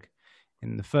first leg.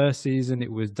 In the first season,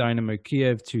 it was Dynamo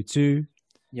Kiev 2-2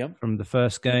 from the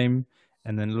first game.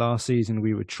 And then last season,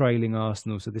 we were trailing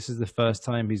Arsenal. So this is the first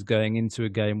time he's going into a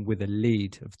game with a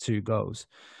lead of 2 goals.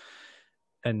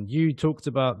 And you talked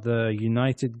about the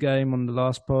United game on the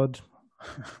last pod.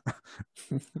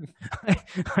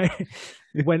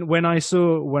 when I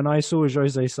saw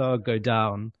Jose Sa go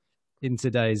down in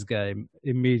today's game,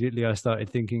 immediately I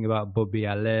started thinking about Bobby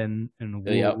Allen and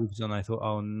Wolves, and I thought,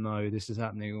 oh no, this is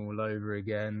happening all over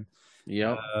again.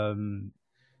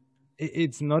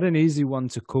 It's not an easy one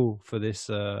to call for this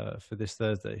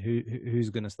Thursday.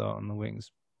 Who's going to start on the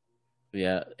wings?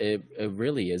 Yeah, it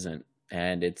really isn't,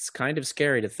 and it's kind of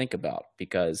scary to think about,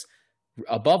 because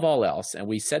above all else, and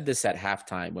we said this at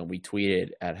halftime when we tweeted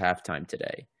at halftime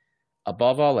today,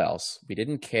 above all else, we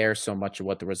didn't care so much of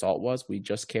what the result was. We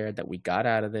just cared that we got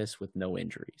out of this with no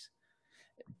injuries.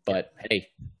 But hey,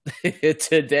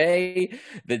 today,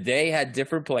 the day had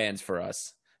different plans for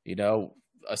us. You know,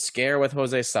 a scare with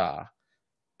Jose Sa,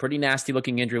 pretty nasty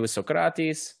looking injury with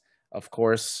Socrates, of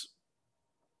course,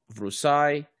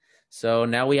 Vrusai. So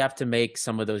now we have to make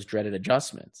some of those dreaded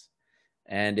adjustments.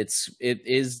 And it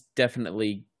is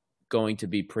definitely going to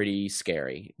be pretty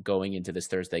scary going into this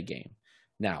Thursday game.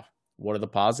 Now, what are the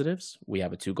positives? We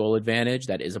have a 2-goal advantage.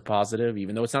 That is a positive,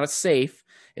 even though it's not a safe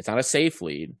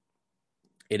lead.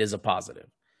 It is a positive.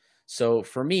 So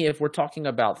for me, if we're talking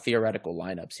about theoretical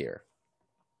lineups here,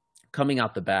 coming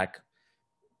out the back,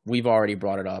 we've already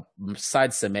brought it up.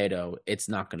 Besides Semedo, it's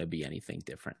not going to be anything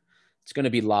different. It's going to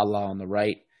be Lala on the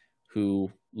right, who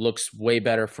looks way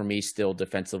better for me still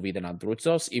defensively than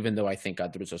Andruzos, even though I think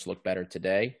Andruzos looked better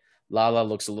today. Lala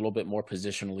looks a little bit more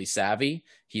positionally savvy.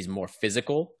 He's more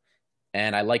physical,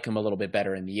 and I like him a little bit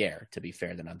better in the air, to be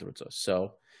fair, than Andruzos.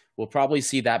 So we'll probably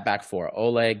see that back four: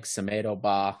 Oleg, Semedo,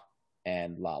 Ba,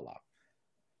 and Lala.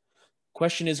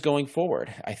 Question is going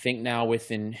forward. I think now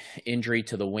with an injury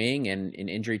to the wing and an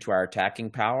injury to our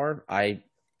attacking power, I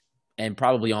am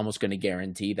probably almost going to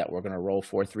guarantee that we're going to roll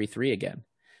 4-3-3 again.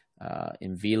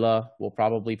 In Villa, we'll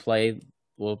probably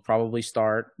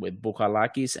start with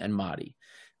Bouchalakis and Mari,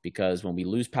 because when we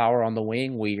lose power on the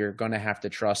wing, we are going to have to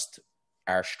trust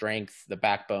our strength, the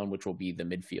backbone, which will be the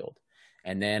midfield.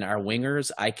 And then our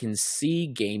wingers, I can see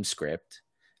game script.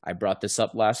 I brought this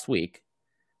up last week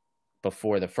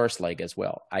before the first leg as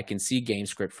well. I can see game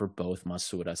script for both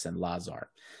Masouras and Lazar,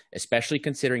 especially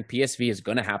considering PSV is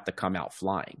going to have to come out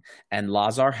flying. And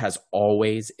Lazar has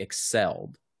always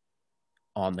excelled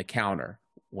on the counter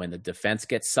when the defense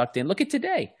gets sucked in. Look at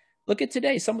today.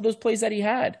 Some of those plays that he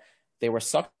had, they were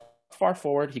sucked far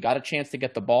forward. He got a chance to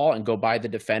get the ball and go by the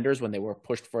defenders when they were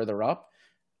pushed further up.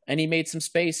 And he made some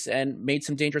space and made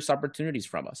some dangerous opportunities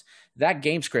from us. That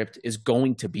game script is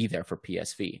going to be there for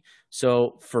PSV.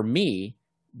 So for me,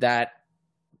 that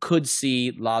could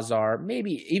see Lazar,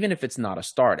 maybe even if it's not a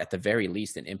start, at the very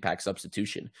least an impact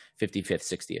substitution, 55th,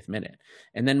 60th minute.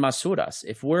 And then Masouras,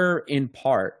 if we're in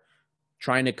part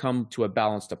trying to come to a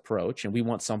balanced approach and we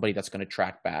want somebody that's going to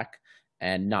track back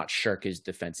and not shirk his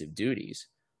defensive duties,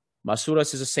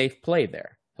 Masouras is a safe play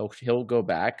there. He'll go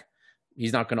back.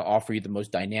 He's not going to offer you the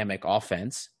most dynamic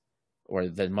offense or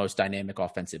the most dynamic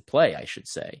offensive play, I should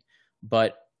say,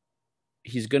 but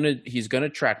he's going to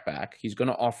track back. He's going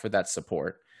to offer that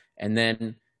support, and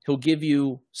then he'll give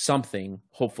you something,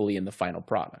 hopefully, in the final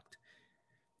product.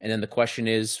 And then the question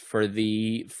is for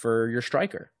your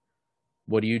striker,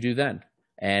 what do you do then?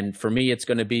 And for me, it's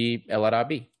going to be El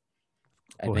Arabi.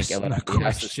 I think El Arabi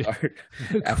has to start.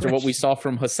 After what we saw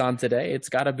from Hassan today, it's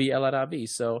got to be El Arabi.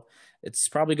 So it's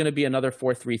probably going to be another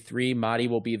 4-3-3. Mari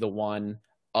will be the one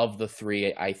of the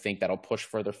three, I think, that'll push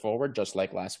further forward, just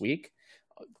like last week.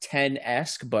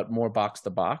 10-esque, but more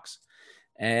box-to-box.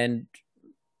 And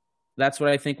that's what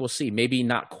I think we'll see. Maybe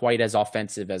not quite as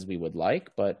offensive as we would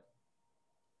like, but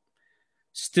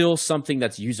still something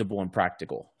that's usable and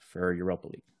practical for Europa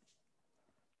League.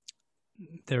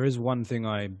 There is one thing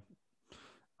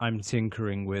I'm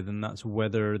tinkering with, and that's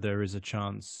whether there is a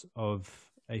chance of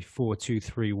a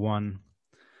 4-2-3-1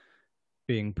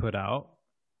 being put out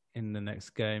in the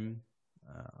next game.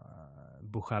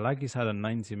 Bouchalakis had a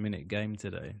 90-minute game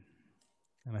today,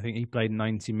 and I think he played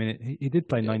 90 minutes. He did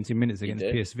play 90 minutes against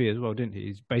PSV as well, didn't he?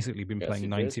 He's basically been playing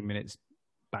 90 minutes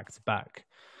back to back.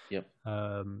 Yep.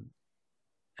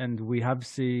 And we have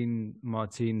seen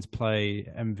Martins play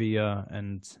Mvia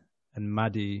and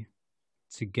Madi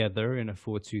together in a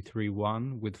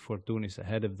 4-2-3-1 with Fortounis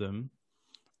ahead of them.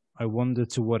 I wonder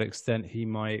to what extent he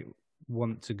might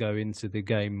want to go into the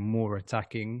game more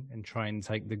attacking and try and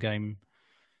take the game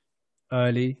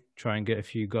early, try and get a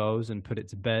few goals and put it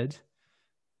to bed.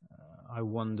 I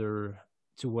wonder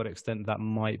to what extent that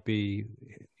might be,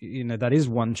 that is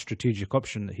one strategic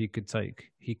option that he could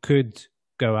take. He could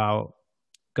go out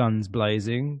guns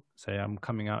blazing, say, I'm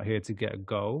coming out here to get a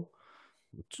goal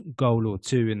or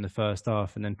two in the first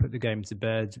half, and then put the game to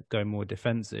bed, go more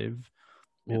defensive.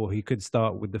 Yep. Or he could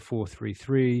start with the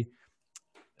 4-3-3,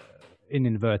 in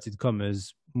inverted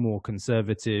commas, more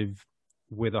conservative,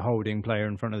 with a holding player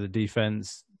in front of the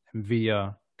defense,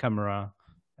 Villa, Camara,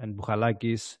 and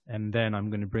Bouchalakis, and then I'm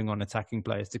going to bring on attacking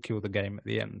players to kill the game at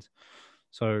the end.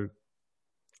 So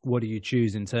what do you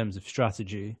choose in terms of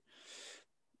strategy?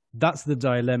 That's the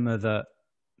dilemma that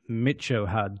Mitchell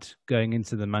had going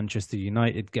into the Manchester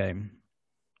United game,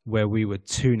 where we were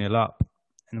 2-0 up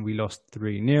and we lost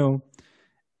 3-0.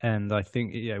 And I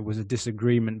think it was a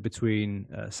disagreement between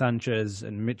Sanchez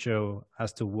and Mitchell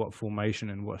as to what formation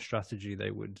and what strategy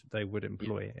they would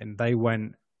employ. Yeah. And they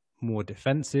went more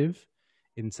defensive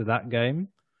into that game,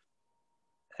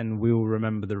 and we will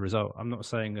remember the result. I'm not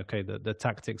saying, okay, the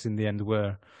tactics in the end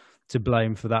were to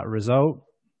blame for that result.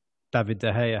 David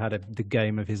De Gea had the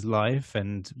game of his life,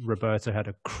 and Roberto had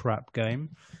a crap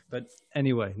game. But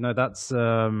anyway, no, that's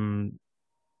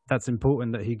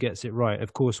important that he gets it right.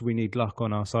 Of course, we need luck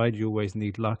on our side. You always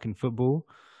need luck in football.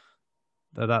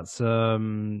 That's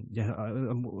I'm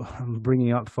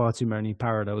bringing up far too many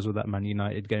parallels with that Man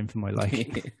United game for my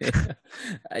liking.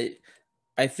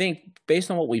 I think based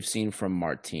on what we've seen from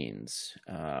Martins,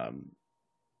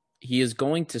 he is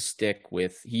going to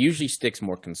he usually sticks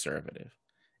more conservative.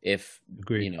 If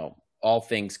Agreed. All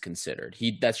things considered,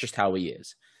 that's just how he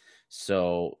is.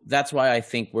 So that's why I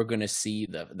think we're going to see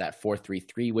that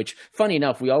 4-3-3, which, funny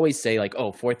enough, we always say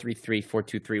 4-3-3,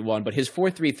 4-2-3-1, but his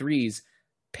 4-3-3s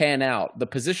pan out. The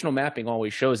positional mapping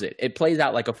always shows it. It plays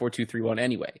out like a 4-2-3-1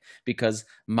 anyway, because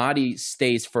Madi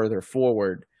stays further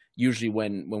forward, usually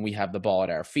when we have the ball at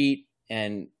our feet,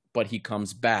 but he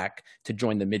comes back to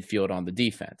join the midfield on the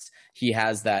defense. He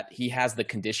has the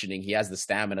conditioning, he has the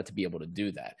stamina to be able to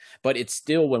do that. But it's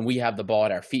still, when we have the ball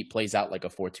at our feet, plays out like a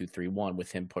 4-2-3-1 with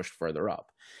him pushed further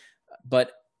up.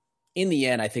 But in the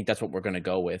end, I think that's what we're going to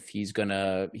go with. He's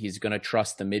gonna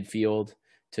trust the midfield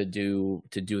to do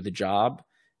the job.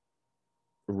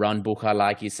 Run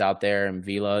Bouchalakis out there and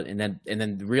Villa, and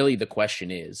then really the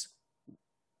question is,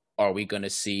 are we going to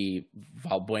see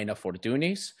Valbuena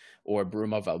Fortunis or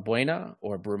Bruma Valbuena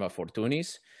or Bruma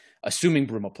Fortunis? Assuming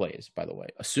Bruma plays, by the way.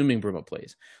 Assuming Bruma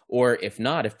plays. Or if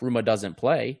not, if Bruma doesn't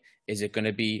play, is it going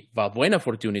to be Valbuena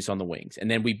Fortunis on the wings?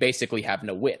 And then we basically have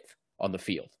no width on the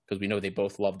field, because we know they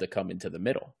both love to come into the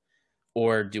middle.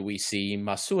 Or do we see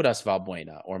Masuras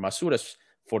Valbuena or Masuras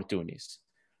Fortunis?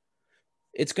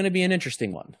 It's going to be an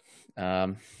interesting one.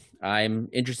 I'm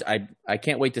interested. I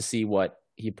can't wait to see what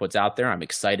he puts out there. I'm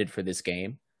excited for this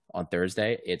game on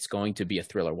Thursday. It's going to be a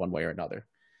thriller one way or another.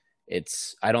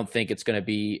 I don't think it's going to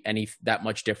be that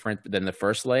much different than the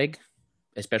first leg,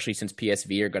 especially since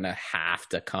PSV are going to have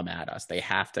to come at us. They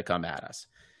have to come at us.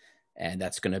 And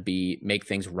that's going to make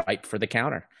things ripe for the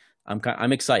counter.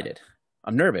 I'm excited.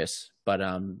 I'm nervous, but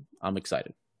I'm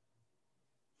excited.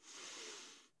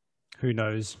 Who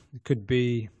knows? It could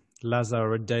be Lazar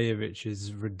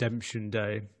Radejevic's redemption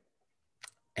day.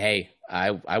 Hey,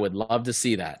 I would love to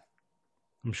see that.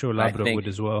 I'm sure Lambro would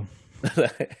as well.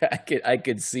 I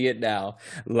could see it now.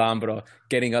 Lambro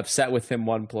getting upset with him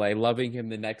one play, loving him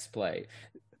the next play.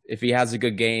 If he has a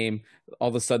good game, all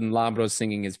of a sudden Lambro's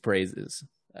singing his praises.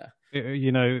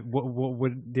 What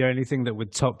would the only thing that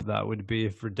would top that would be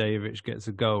if Radejevic gets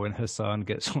a goal and Hassan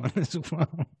gets one as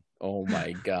well. Oh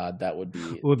my God, that would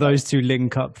be. Or those two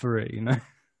link up for it,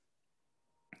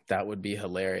 That would be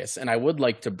hilarious. And I would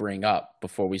like to bring up,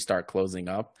 before we start closing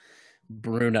up,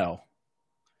 Bruno.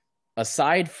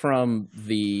 Aside from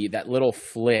that little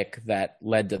flick that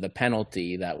led to the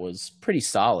penalty that was pretty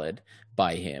solid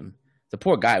by him, the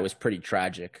poor guy was pretty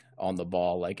tragic on the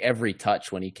ball. Like, every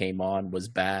touch when he came on was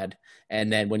bad.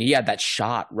 And then when he had that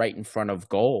shot right in front of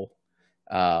goal,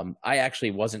 I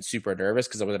actually wasn't super nervous,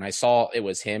 because when I saw it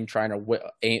was him trying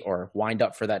to wind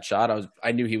up for that shot,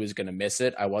 I knew he was going to miss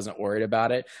it. I wasn't worried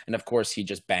about it. And of course, he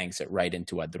just bangs it right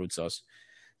into Adruzos.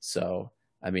 So,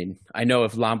 I mean, I know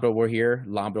if Lambro were here,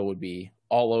 Lambro would be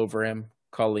all over him,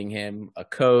 calling him a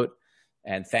coat.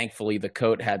 And thankfully, the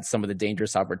coat had some of the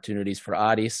dangerous opportunities for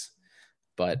Aris.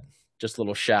 But just a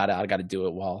little shout out. I got to do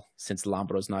it since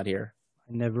Lambro's not here.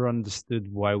 I never understood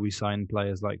why we signed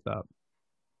players like that.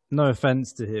 No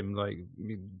offense to him,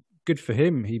 good for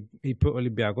him. He put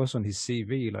Olympiacos on his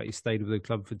CV. Like, he stayed with the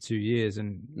club for 2 years,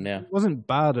 and Yeah. it wasn't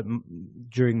bad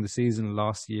during the season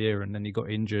last year. And then he got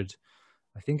injured,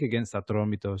 I think, against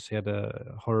Atromitos. He had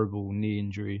a horrible knee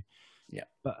injury. Yeah.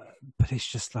 But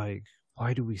it's just like,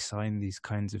 why do we sign these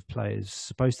kinds of players?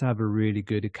 Supposed to have a really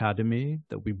good academy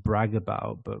that we brag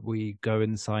about, but we go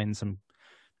and sign some,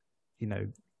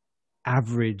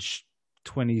 average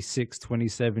 26,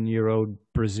 27-year-old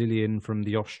Brazilian from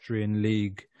the Austrian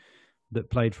league that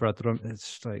played for Atromitos.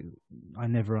 It's like, I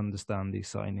never understand these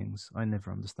signings. I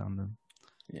never understand them.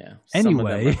 Yeah. Anyway. Some of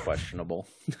them are questionable,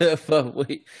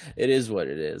 but it is what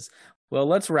it is. Well,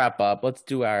 let's wrap up. Let's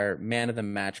do our man of the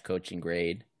match coaching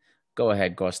grade. Go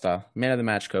ahead, Costa. Man of the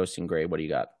match coaching grade. What do you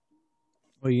got?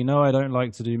 Well, I don't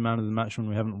like to do man of the match when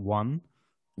we haven't won.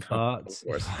 But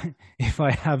if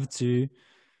I have to,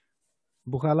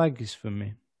 Bouchalakis for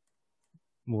me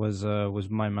was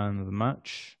my man of the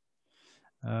match.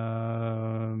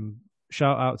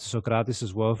 Shout out to Socrates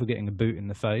as well for getting a boot in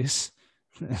the face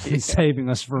and saving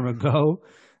us from a goal.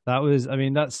 It's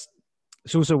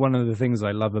also one of the things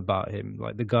I love about him.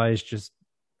 Like, the guy is just,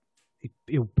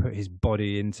 he'll put his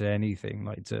body into anything,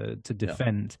 like to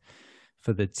defend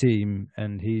for the team,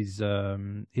 and he's a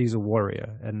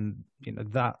warrior. And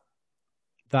that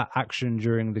action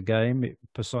during the game, it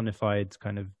personified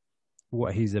kind of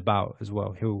what he's about as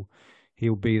well.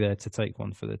 He'll be there to take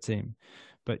one for the team.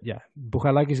 But yeah,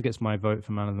 Bouchalakis gets my vote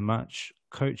for man of the match.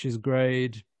 Coach's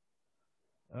grade,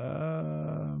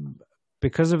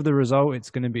 because of the result,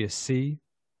 it's going to be a C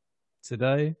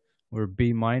today, or a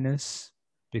B minus,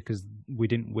 because we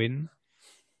didn't win.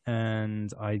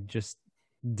 And I just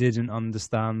didn't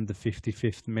understand the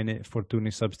 55th minute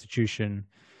Fortuny substitution.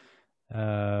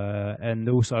 And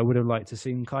also, I would have liked to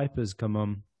seen Kuipers come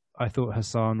on. I thought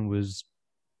Hassan was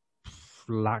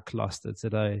lackluster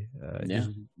today. It was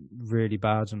really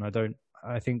bad, and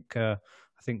I think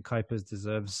Kuipers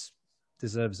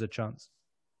deserves a chance.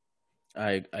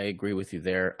 I agree with you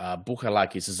there.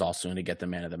 Bouchalakis is also going to get the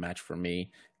man of the match for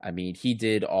me. I mean, he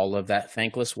did all of that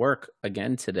thankless work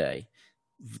again today.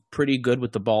 Pretty good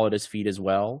with the ball at his feet as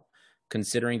well,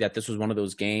 considering that this was one of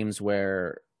those games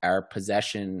where our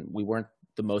possession, we weren't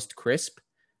the most crisp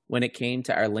when it came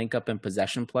to our link up and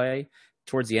possession play.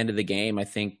 Towards the end of the game, I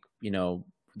think,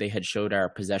 they had showed our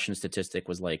possession statistic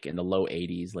was like in the low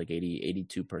 80s, like 80,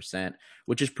 82%,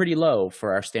 which is pretty low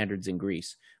for our standards in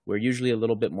Greece. We're usually a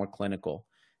little bit more clinical.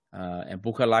 And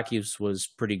Bouchalakis was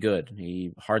pretty good.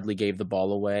 He hardly gave the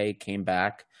ball away, came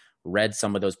back, read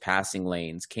some of those passing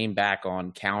lanes, came back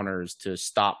on counters to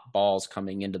stop balls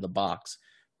coming into the box.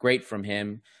 Great from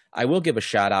him. I will give a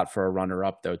shout out for a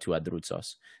runner-up, though, to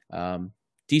Adroutsos.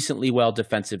 Decently well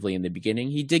defensively in the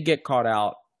beginning. He did get caught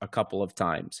out a couple of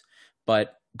times,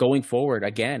 but going forward,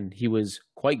 again, he was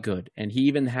quite good. And he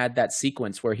even had that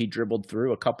sequence where he dribbled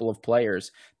through a couple of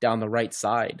players down the right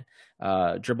side,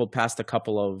 dribbled past a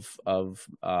couple of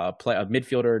a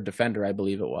midfielder, defender, I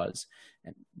believe it was.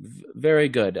 And very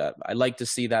good. I like to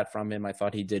see that from him. I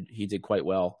thought he did quite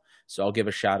well. So I'll give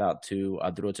a shout out to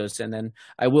Adroutsos, and then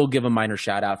I will give a minor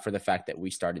shout out for the fact that we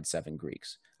started 7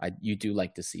 Greeks. You do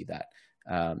like to see that.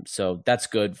 So that's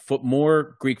good.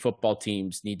 More Greek football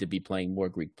teams need to be playing more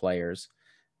Greek players.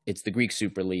 It's the Greek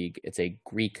Super League. It's a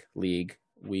Greek league.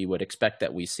 We would expect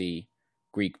that we see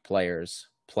Greek players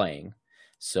playing.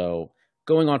 So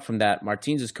going on from that,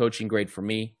 Martins' coaching grade for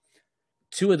me.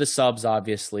 2 of the subs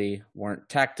obviously weren't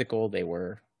tactical. They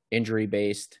were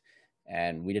injury-based,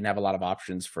 and we didn't have a lot of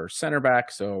options for center back.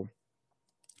 So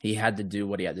he had to do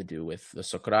what he had to do with the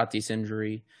Socrates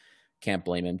injury. Can't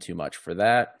blame him too much for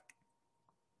that.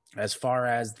 As far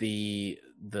as the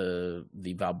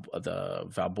Valbuena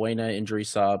injury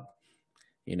sub,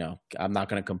 I'm not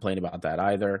going to complain about that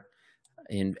either.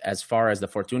 And as far as the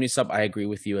Fortuny sub, I agree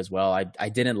with you as well. I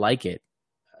didn't like it.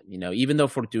 Even though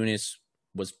Fortunis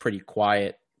was pretty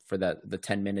quiet for the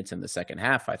 10 minutes in the second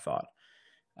half, I thought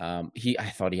he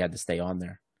had to stay on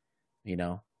there.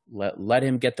 Let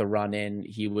him get the run in.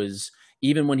 He was,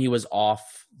 even when he was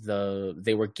off,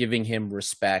 they were giving him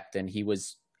respect, and he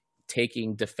was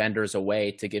taking defenders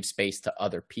away to give space to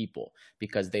other people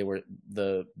because they were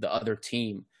the other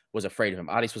team was afraid of him.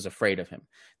 Aris was afraid of him.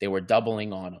 They were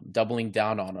doubling on him, doubling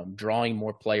down on him, drawing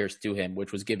more players to him,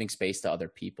 which was giving space to other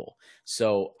people.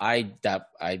 So I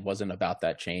wasn't about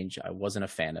that change. I wasn't a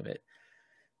fan of it.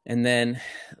 And then,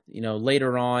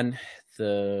 later on,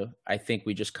 I think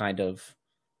we just kind of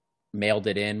mailed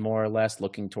it in more or less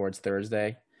looking towards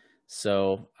Thursday.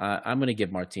 So I'm going to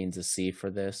give Martins a C for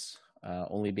this.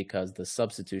 Only because the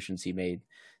substitutions he made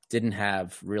didn't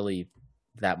have really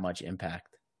that much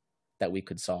impact that we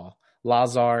could saw.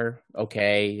 Lazar,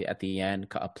 okay, at the end,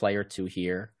 a play or two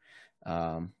here.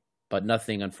 But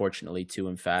nothing, unfortunately, too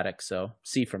emphatic. So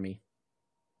C for me.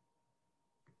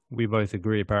 We both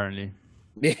agree, apparently.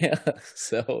 Yeah.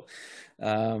 So,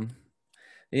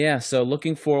 yeah. So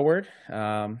looking forward.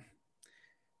 Thank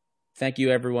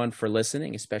you, everyone, for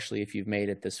listening, especially if you've made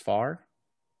it this far.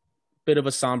 Bit of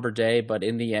a somber day, but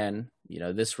in the end,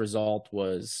 this result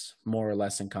was more or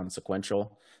less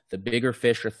inconsequential. The bigger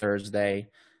fish are Thursday.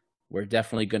 We're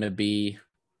definitely going to be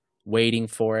waiting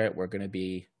for it. We're going to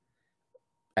be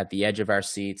at the edge of our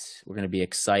seats. We're going to be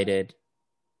excited.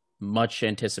 Much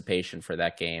anticipation for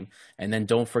that game. And then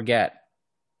don't forget,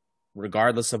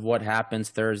 regardless of what happens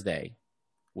Thursday,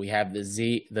 we have the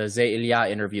Zelia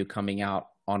interview coming out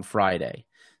on Friday.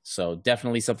 So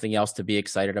definitely something else to be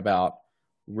excited about.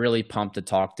 Really pumped to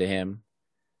talk to him.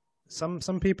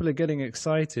 Some people are getting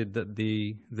excited that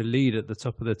the lead at the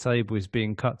top of the table is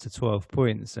being cut to 12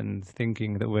 points and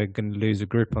thinking that we're going to lose a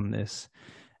grip on this.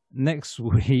 Next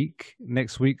week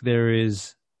there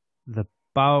is the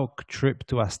PAOK trip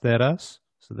to Asteras.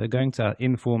 So they're going to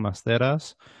inform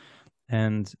Asteras,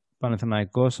 and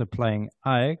Panathinaikos are playing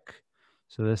AEK.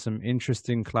 So there's some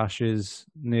interesting clashes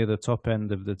near the top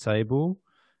end of the table.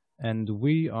 And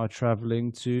we are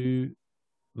traveling to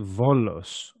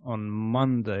Volos on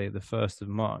Monday, the 1st of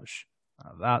March.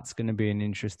 That's going to be an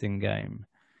interesting game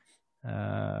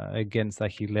against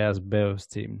Achilleas Beos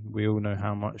team. We all know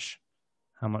how much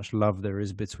love there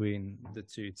is between the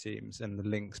two teams and the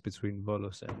links between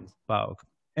Volos and PAOK.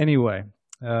 Anyway,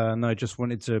 I just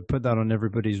wanted to put that on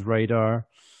everybody's radar.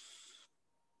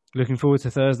 Looking forward to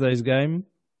Thursday's game.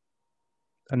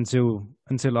 Until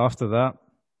after that,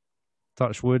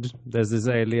 touch wood, there's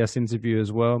the Elias interview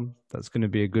as well. That's going to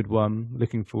be a good one.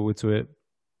 Looking forward to it.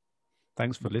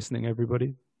 Thanks for listening,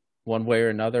 everybody. One way or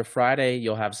another, Friday,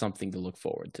 you'll have something to look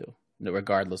forward to,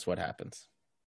 regardless what happens.